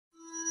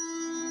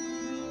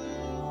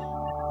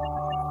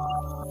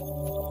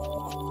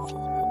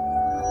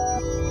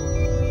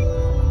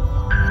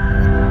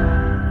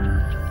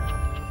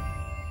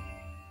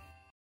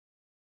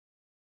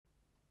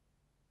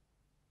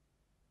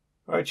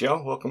Alright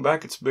y'all, welcome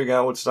back. It's Big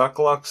Al with Stock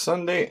Lock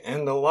Sunday,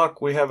 and the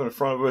lock we have in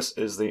front of us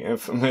is the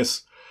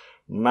infamous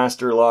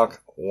Master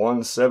Lock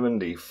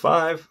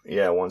 175.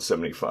 Yeah,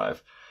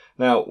 175.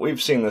 Now,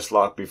 we've seen this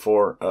lock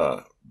before.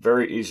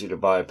 Very easy to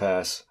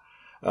bypass.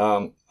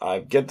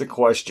 I get the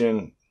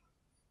question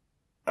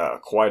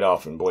quite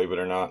often, believe it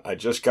or not. I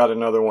just got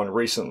another one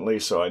recently,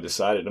 so I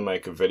decided to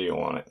make a video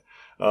on it.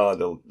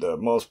 The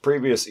most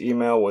previous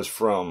email was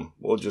from,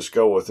 we'll just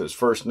go with his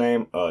first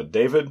name,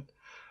 David.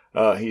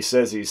 He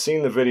says he's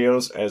seen the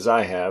videos, as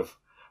I have,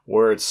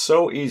 where it's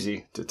so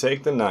easy to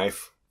take the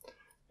knife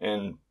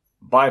and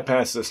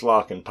bypass this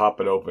lock and pop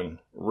it open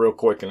real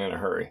quick and in a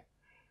hurry.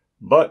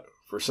 But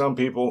for some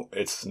people,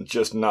 it's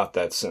just not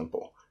that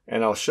simple.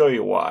 And I'll show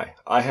you why.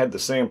 I had the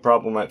same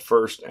problem at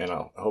first, and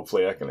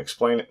hopefully I can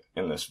explain it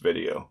in this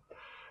video.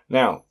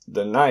 Now,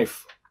 the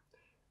knife,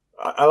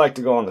 I like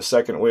to go on the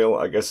second wheel.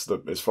 I guess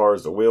as far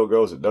as the wheel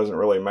goes, it doesn't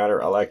really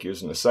matter. I like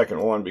using the second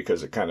one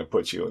because it kind of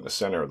puts you in the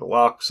center of the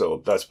lock.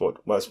 So that's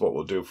what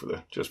we'll do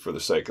just for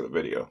the sake of the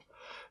video.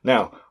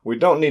 Now, we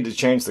don't need to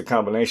change the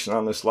combination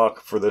on this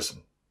lock for this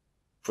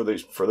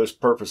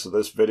purpose of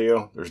this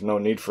video. There's no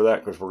need for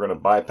that because we're going to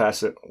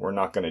bypass it. We're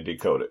not going to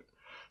decode it.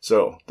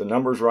 So the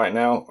numbers right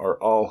now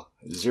are all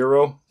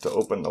 0 to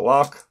open the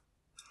lock.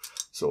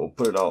 So we'll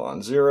put it all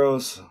on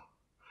zeros,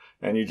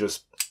 and you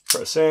just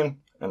press in,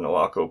 and the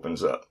lock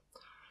opens up.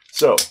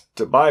 So,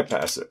 to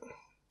bypass it,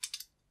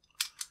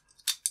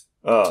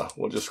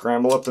 we'll just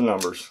scramble up the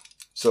numbers.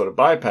 So to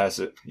bypass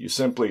it, you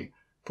simply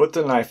put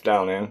the knife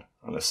down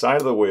on the side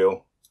of the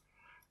wheel.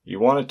 You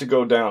want it to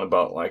go down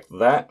about like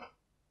that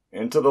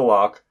into the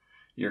lock.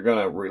 You're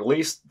going to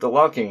release the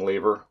locking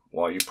lever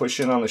while you push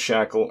in on the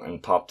shackle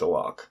and pop the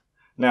lock.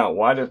 Now,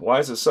 why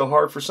is it so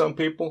hard for some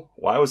people?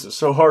 Why was it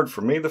so hard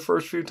for me the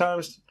first few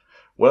times?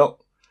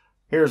 Well,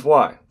 here's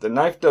why. The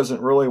knife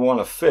doesn't really want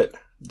to fit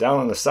down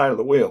on the side of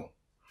the wheel.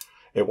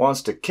 It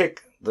wants to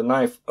kick the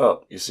knife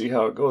up. You see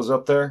how it goes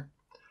up there?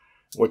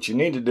 What you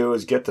need to do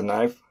is get the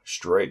knife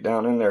straight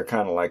down in there,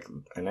 kind of like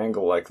an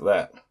angle like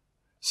that.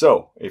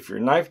 So, if your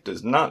knife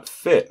does not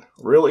fit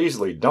real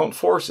easily, don't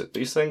force it.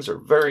 These things are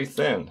very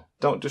thin.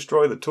 Don't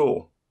destroy the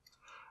tool.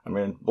 I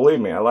mean, believe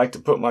me, I like to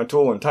put my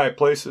tool in tight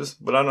places,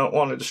 but I don't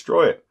want to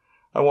destroy it.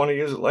 I want to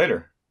use it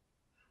later.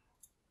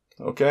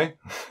 Okay?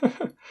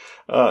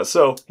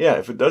 So, yeah,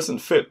 if it doesn't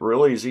fit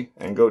real easy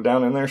and go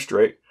down in there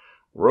straight,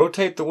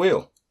 rotate the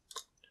wheel.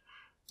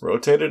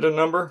 Rotate it a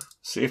number,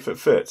 see if it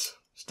fits.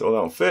 Still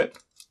don't fit.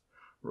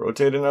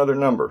 Rotate another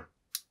number.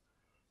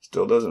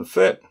 Still doesn't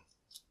fit.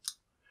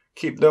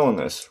 Keep doing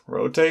this.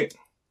 Rotate.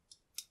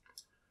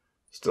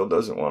 Still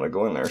doesn't want to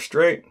go in there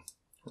straight.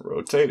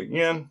 Rotate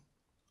again.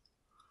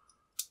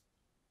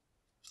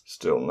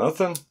 Still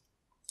nothing.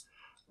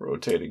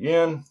 Rotate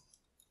again.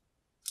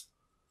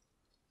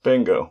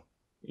 Bingo.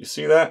 You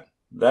see that?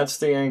 That's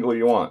the angle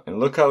you want. And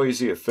look how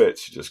easy it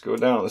fits. You just go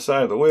down on the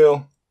side of the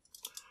wheel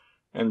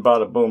and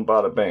bada boom,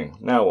 bada bang.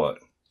 Now what?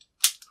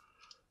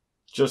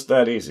 Just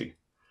that easy.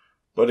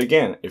 But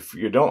again, if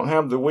you don't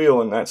have the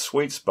wheel in that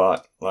sweet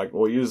spot, like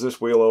we'll use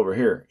this wheel over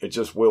here, it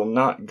just will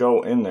not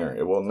go in there.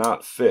 It will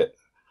not fit.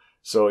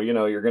 So, you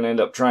know, you're going to end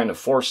up trying to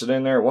force it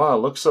in there. Wow,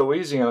 it looks so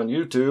easy on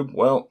YouTube.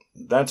 Well,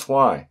 that's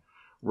why.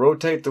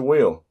 Rotate the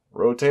wheel.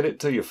 Rotate it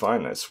till you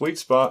find that sweet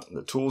spot.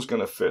 The tool's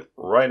going to fit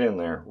right in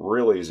there,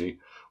 real easy.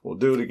 We'll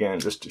do it again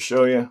just to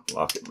show you.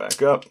 Lock it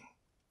back up.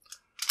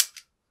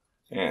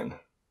 And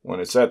when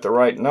it's at the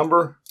right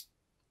number,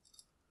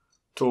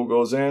 tool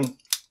goes in,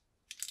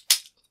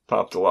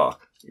 pop the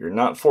lock. You're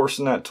not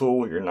forcing that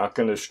tool. You're not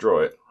going to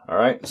destroy it. All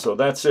right, so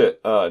that's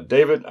it.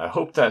 David, I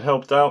hope that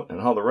helped out,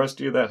 and all the rest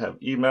of you that have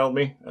emailed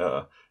me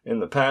in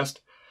the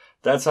past.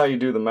 That's how you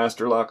do the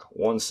Master Lock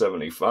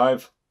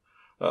 175,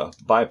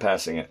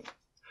 bypassing it.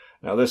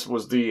 Now, this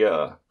was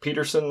the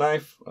Peterson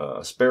knife.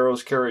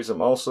 Sparrows carries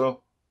them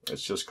also.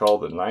 It's just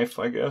called the knife,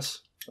 I guess.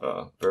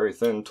 Very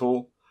thin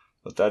tool.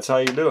 But that's how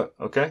you do it,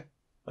 okay?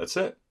 That's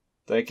it.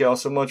 Thank you all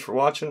so much for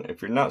watching.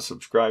 If you're not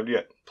subscribed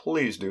yet,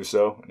 please do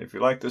so. And if you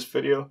like this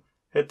video,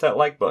 hit that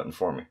like button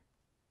for me.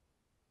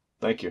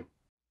 Thank you.